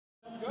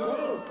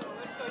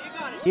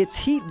It's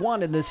Heat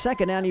 1 in the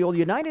second annual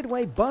United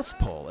Way Bus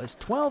Pull as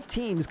 12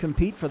 teams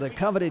compete for the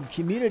coveted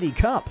Community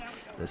Cup.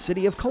 The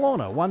city of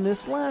Kelowna won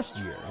this last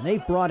year, and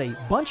they've brought a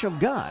bunch of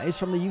guys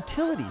from the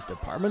utilities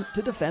department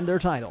to defend their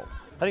title.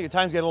 I think the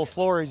times get a little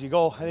slower as you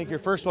go. I think your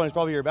first one is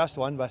probably your best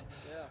one, but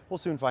we'll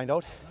soon find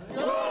out.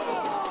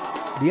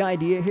 The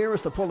idea here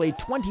is to pull a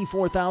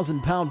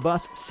 24,000-pound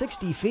bus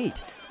 60 feet.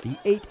 The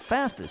 8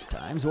 fastest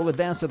times will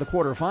advance to the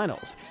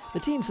quarterfinals. The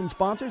teams and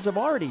sponsors have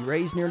already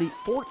raised nearly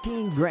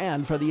 $14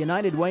 grand for the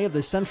United Way of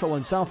the Central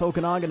and South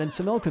Okanagan and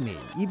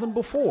Similkameen, even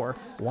before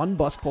one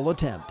bus pull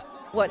attempt.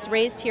 What's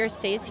raised here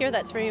stays here.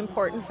 That's very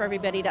important for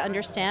everybody to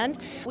understand.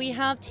 We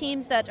have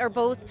teams that are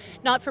both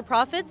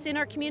not-for-profits in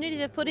our community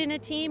that have put in a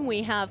team.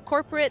 We have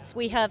corporates.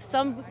 We have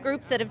some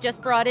groups that have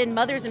just brought in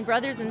mothers and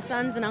brothers and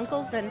sons and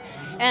uncles.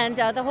 And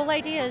the whole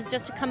idea is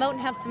just to come out and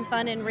have some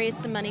fun and raise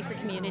some money for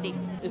community.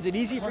 Is it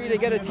easy for you to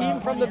get a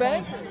team from the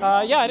Bay?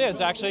 Yeah, it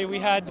is actually. We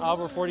had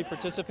over 40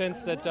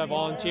 participants that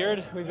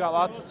volunteered. We've got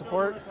lots of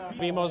support.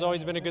 BMO's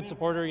always been a good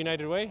supporter of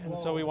United Way, and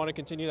so we want to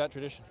continue that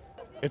tradition.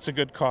 It's a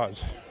good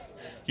cause.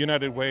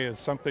 United Way is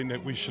something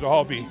that we should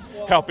all be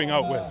helping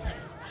out with.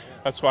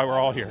 That's why we're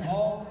all here.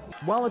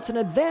 While it's an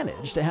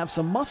advantage to have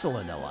some muscle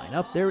in the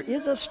lineup, there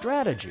is a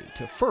strategy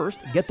to first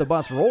get the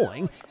bus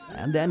rolling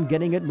and then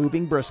getting it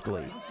moving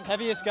briskly.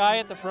 Heaviest guy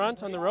at the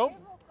front on the rope,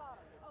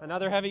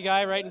 another heavy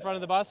guy right in front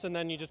of the bus, and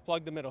then you just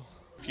plug the middle.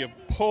 If you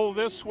pull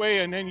this way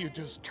and then you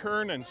just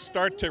turn and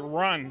start to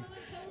run,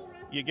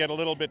 you get a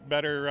little bit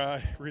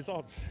better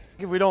results.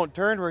 If we don't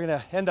turn, we're going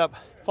to end up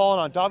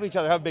falling on top of each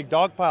other, have a big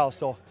dog pile,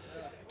 so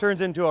it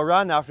turns into a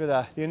run after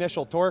the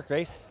initial torque,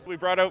 right? We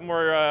brought out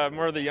more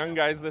of the young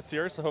guys this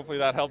year, so hopefully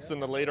that helps in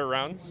the later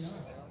rounds.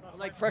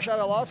 Like fresh out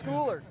of law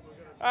school, or?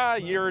 A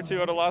year or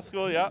two out of law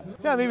school, yeah.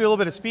 Yeah, maybe a little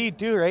bit of speed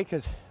too, right?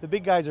 Because the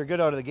big guys are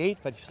good out of the gate,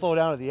 but you slow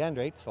down at the end,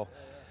 right? So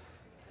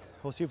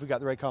we'll see if we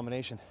got the right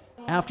combination.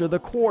 After the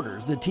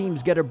quarters, the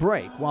teams get a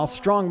break, while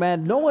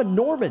strongman Noah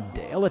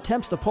Normandale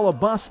attempts to pull a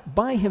bus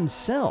by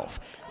himself.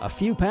 A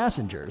few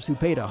passengers who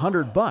paid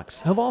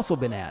 $100 have also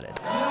been added.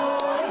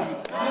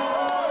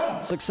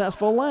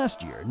 Successful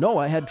last year,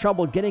 Noah had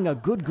trouble getting a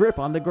good grip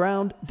on the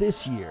ground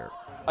this year.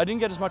 I didn't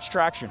get as much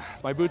traction.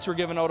 My boots were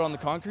giving out on the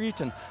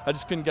concrete, and I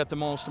just couldn't get the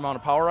most amount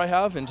of power I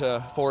have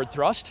into forward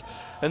thrust.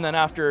 And then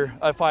after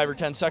a 5 or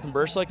 10 second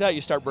burst like that,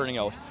 you start burning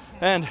out.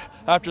 And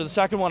after the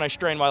second one, I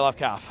strained my left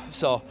calf.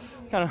 So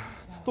kind of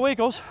the way it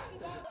goes.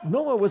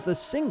 Noah was the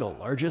single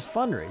largest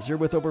fundraiser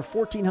with over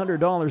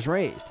 $1,400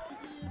 raised.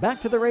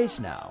 Back to the race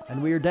now,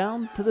 and we are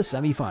down to the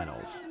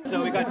semifinals.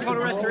 So we got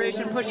Total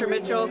Restoration, Pusher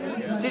Mitchell,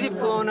 City of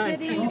Kelowna,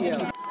 and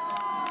PCO.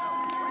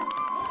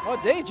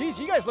 Oh, Dave, geez,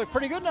 you guys look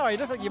pretty good now. You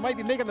look like you might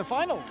be making the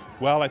finals.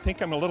 Well, I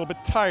think I'm a little bit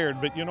tired,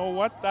 but you know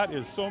what? That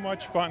is so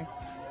much fun.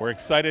 We're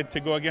excited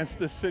to go against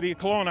the city of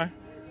Kelowna.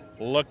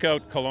 Look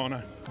out,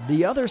 Kelowna.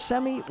 The other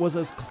semi was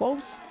as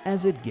close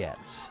as it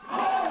gets.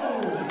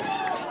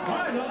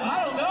 I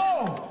don't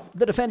know.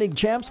 The defending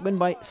champs win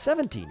by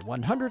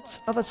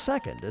 17/100ths of a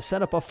second to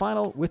set up a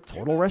final with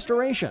Total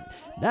Restoration.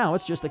 Now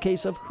it's just a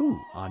case of who,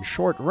 on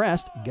short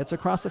rest, gets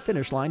across the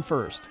finish line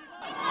first.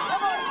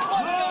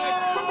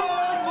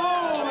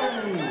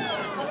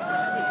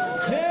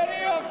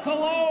 City of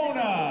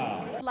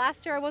Kelowna.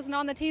 Last year I wasn't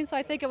on the team, so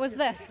I think it was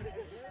this.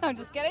 I'm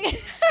just kidding.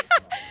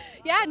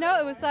 Yeah, no,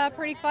 it was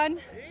pretty fun.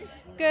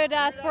 Good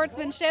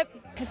sportsmanship.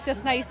 It's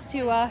just nice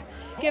to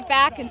give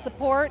back and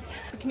support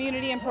the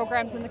community and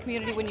programs in the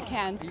community when you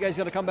can. You guys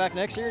going to come back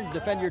next year and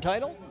defend your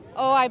title?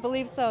 Oh, I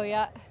believe so,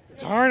 yeah.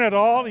 Darn it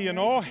all, you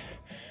know.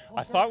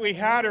 I thought we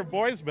had her,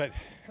 boys, but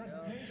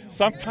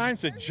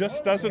sometimes it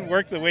just doesn't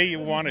work the way you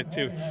want it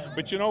to.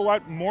 But you know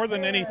what? More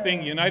than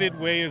anything, United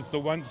Way is the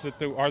ones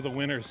that are the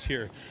winners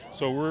here.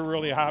 So we're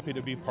really happy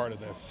to be part of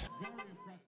this.